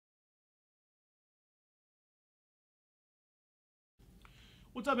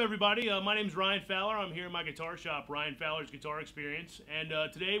What's up, everybody? My name is Ryan Fowler. I'm here at my guitar shop, Ryan Fowler's Guitar Experience. And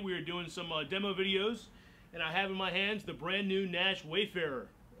today we are doing some demo videos. And I have in my hands the brand new Nash Wayfarer.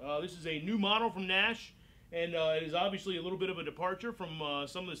 This is a new model from Nash. And it is obviously a little bit of a departure from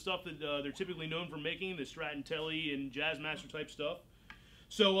some of the stuff that they're typically known for making, the Strat and Telly and Jazzmaster type stuff.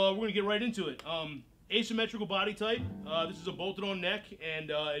 So we're going to get right into it. Asymmetrical body type. This is a bolted on neck, and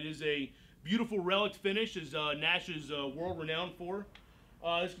it is a beautiful relic finish, as Nash is world renowned for.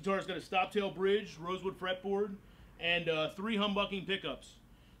 This guitar's got a stop tail bridge, rosewood fretboard, and 3 humbucking pickups.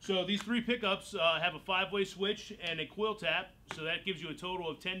 So these 3 pickups have a 5-way switch and a coil tap, so that gives you a total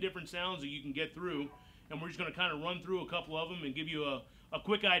of 10 different sounds that you can get through. And we're just going to kind of run through a couple of them and give you a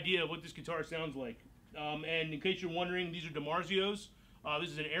quick idea of what this guitar sounds like. And in case you're wondering, these are DiMarzios. This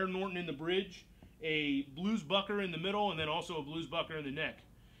is an Air Norton in the bridge, a blues bucker in the middle, and then also a blues bucker in the neck.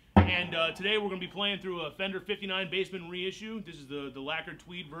 And today we're going to be playing through a Fender 59 Bassman reissue. This is the lacquered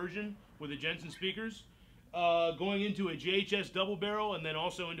tweed version with the Jensen speakers. Going into a JHS double barrel, and then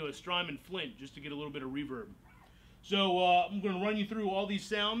also into a Strymon Flint, just to get a little bit of reverb. So I'm going to run you through all these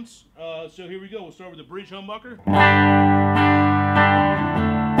sounds. So here we go. We'll start with the bridge humbucker.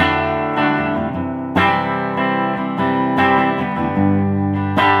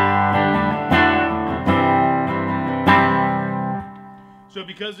 So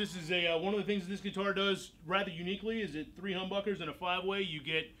because this is one of the things that this guitar does rather uniquely is that 3 humbuckers and a 5-way, you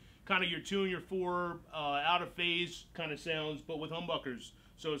get kind of your 2 and your 4 out of phase kind of sounds, but with humbuckers.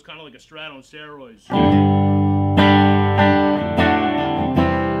 So it's kind of like a Strat on steroids.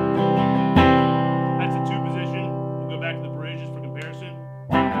 That's the 2 position. We'll go back to the bridge just for comparison.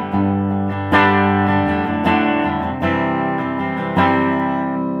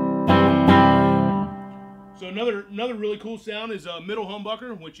 So another really cool sound is a middle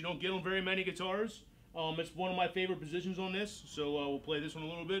humbucker, which you don't get on very many guitars. It's one of my favorite positions on this, so we'll play this one a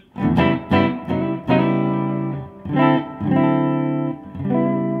little bit.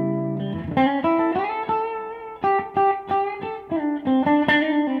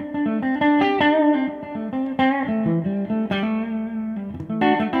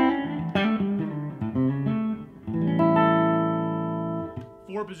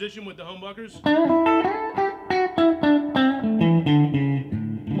 Four position with the humbuckers.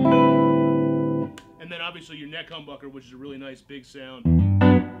 And then obviously your neck humbucker, which is a really nice big sound.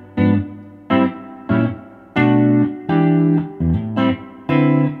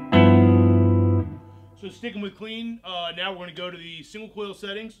 So sticking with clean, now we're going to go to the single coil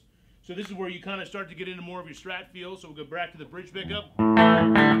settings. So this is where you kind of start to get into more of your Strat feel. So we'll go back to the bridge pickup.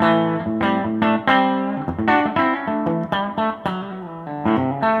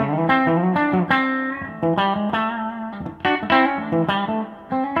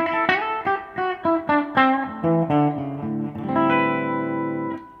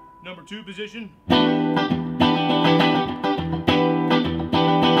 Number 2 position.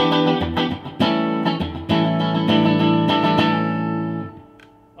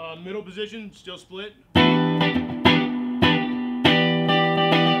 Middle position, still split.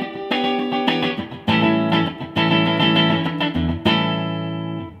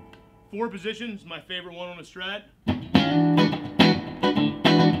 4 position is my favorite one on a Strat.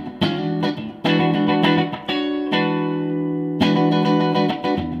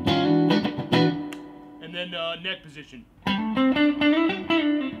 And then neck position.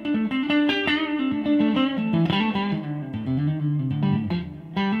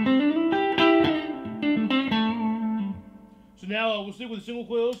 So now we'll stick with the single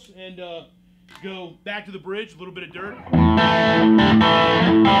coils and go back to the bridge, a little bit of dirt.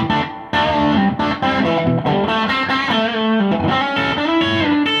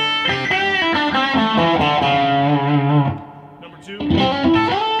 Number 2.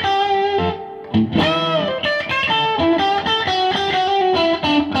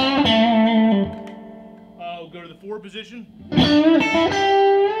 We'll go to the 4 position.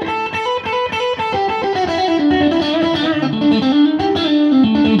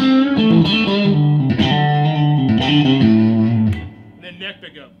 And then neck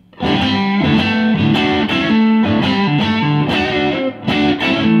pickup.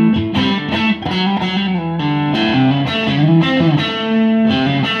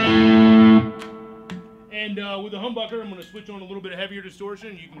 And with the humbucker, I'm going to switch on a little bit of heavier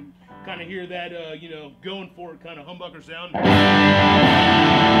distortion. You can kind of hear that, you know, going for it kind of humbucker sound.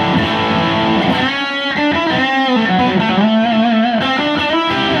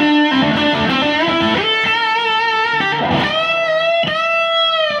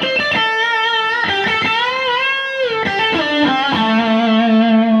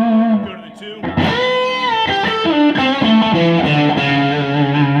 Go to the 2.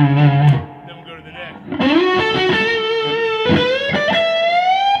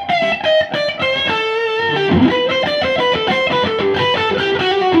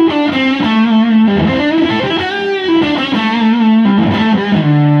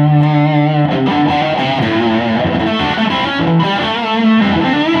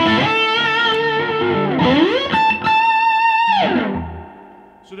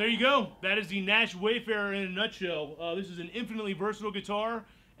 That is the Nash Wayfarer in a nutshell. This is an infinitely versatile guitar,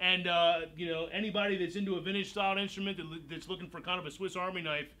 and you know, anybody that's into a vintage style instrument that's looking for kind of a Swiss Army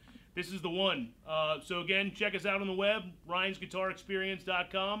knife, this is the one. So again, check us out on the web, ryans guitar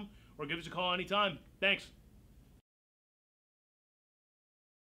experience.com, or give us a call anytime. Thanks.